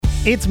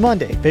It's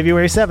Monday,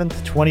 February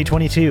 7th,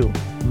 2022.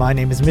 My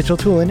name is Mitchell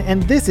Tulin,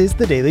 and this is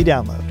the Daily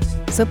Download.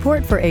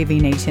 Support for AV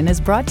Nation is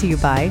brought to you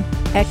by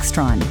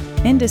Extron,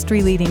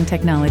 industry-leading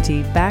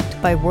technology backed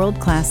by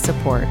world-class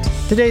support.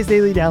 Today's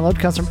Daily Download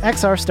comes from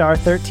XR Star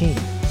 13.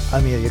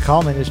 Amelia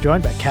Kallman is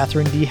joined by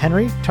Catherine D.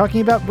 Henry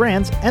talking about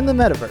brands and the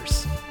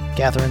Metaverse.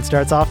 Catherine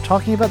starts off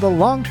talking about the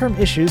long-term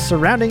issues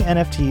surrounding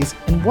NFTs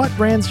and what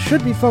brands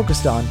should be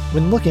focused on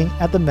when looking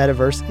at the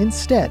Metaverse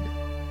instead.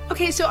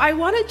 Okay, so I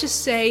want to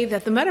just say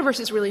that the Metaverse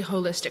is really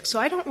holistic. So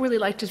I don't really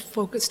like to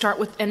start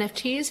with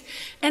NFTs.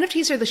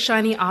 NFTs are the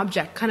shiny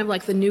object, kind of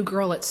like the new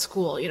girl at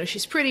school. You know,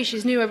 she's pretty,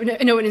 she's new,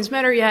 no one has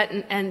met her yet,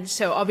 and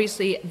so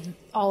obviously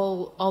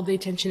all the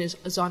attention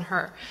is on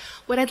her.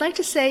 What I'd like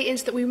to say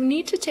is that we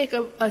need to take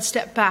a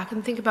step back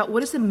and think about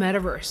what does the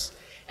Metaverse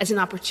as an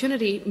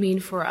opportunity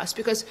mean for us?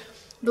 Because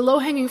the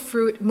low-hanging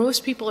fruit,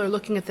 most people are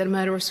looking at the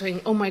Metaverse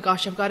saying, oh my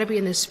gosh, I've got to be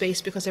in this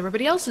space because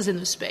everybody else is in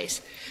this space.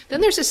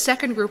 Then there's a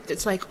second group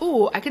that's like,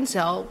 oh, I can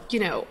sell,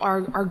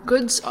 our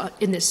goods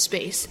in this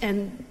space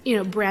and,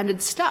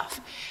 branded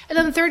stuff. And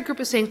then the third group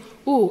is saying,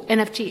 ooh,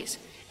 NFTs.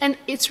 And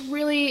it's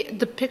really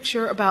the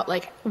picture about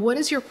like, what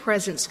does your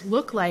presence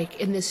look like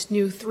in this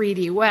new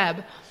 3D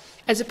web,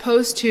 as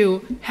opposed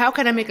to how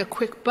can I make a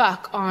quick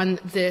buck on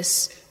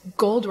this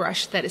gold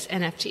rush that is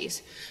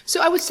NFTs.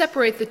 So I would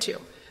separate the two.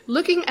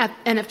 Looking at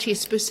NFTs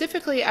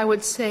specifically, I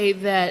would say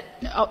that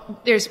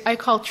I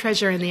call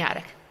treasure in the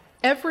attic.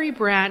 Every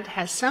brand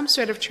has some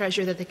sort of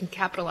treasure that they can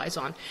capitalize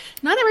on.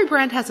 Not every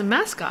brand has a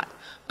mascot,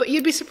 but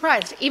you'd be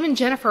surprised. Even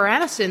Jennifer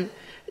Aniston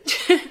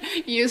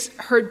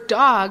her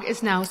dog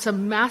is now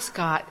some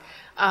mascot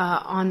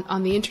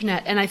on the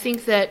internet. And I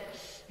think that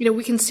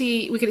we can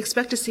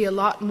expect to see a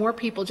lot more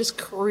people just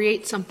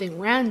create something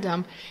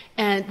random,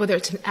 and whether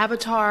it's an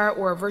avatar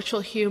or a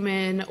virtual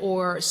human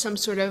or some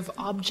sort of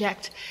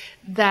object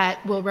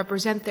that will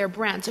represent their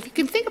brand. So if you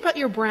can think about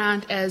your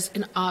brand as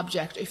an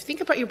object, if you think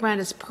about your brand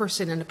as a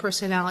person and a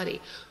personality,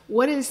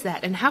 what is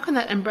that? And how can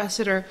that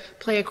ambassador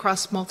play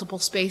across multiple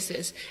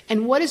spaces?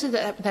 And what is it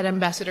that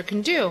ambassador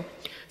can do?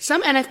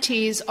 Some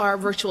NFTs are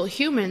virtual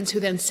humans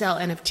who then sell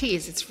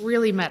NFTs. It's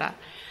really meta.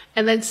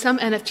 And then some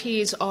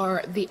NFTs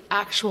are the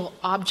actual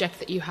object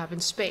that you have in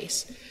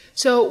space.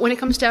 So when it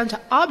comes down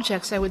to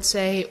objects, I would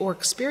say, or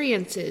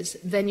experiences,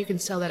 then you can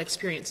sell that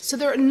experience. So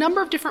there are a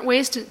number of different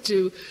ways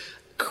to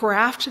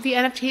craft the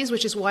NFTs,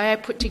 which is why I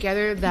put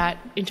together that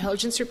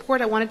intelligence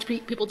report. I wanted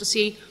people to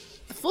see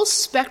the full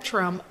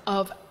spectrum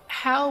of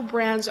how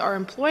brands are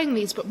employing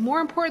these, but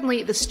more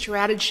importantly, the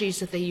strategies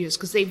that they use,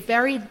 because they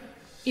vary,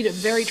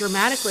 very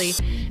dramatically.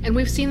 And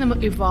we've seen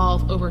them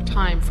evolve over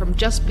time from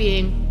just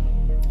being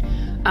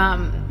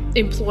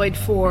employed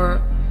for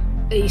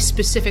a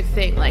specific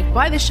thing, like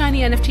buy the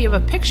shiny NFT of a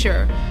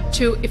picture,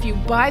 to if you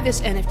buy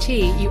this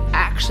NFT, you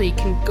actually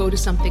can go to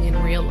something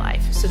in real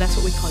life. So that's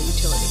what we call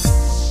utility.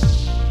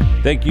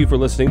 Thank you for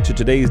listening to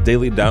today's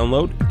Daily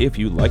Download. If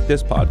you like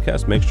this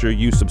podcast, make sure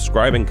you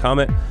subscribe and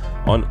comment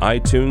on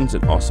iTunes,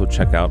 and also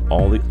check out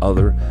all the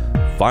other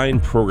fine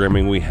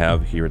programming we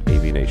have here at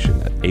AV Nation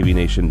at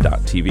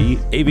avnation.tv,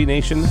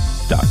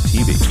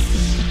 avnation.tv.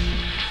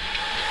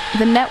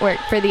 The network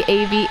for the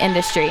AV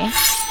industry.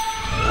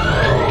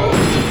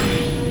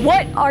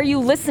 What are you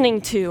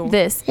listening to?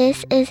 This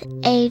is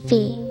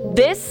AV.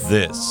 This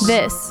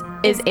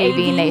is AV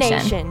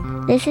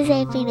Nation. This is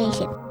AV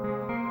Nation.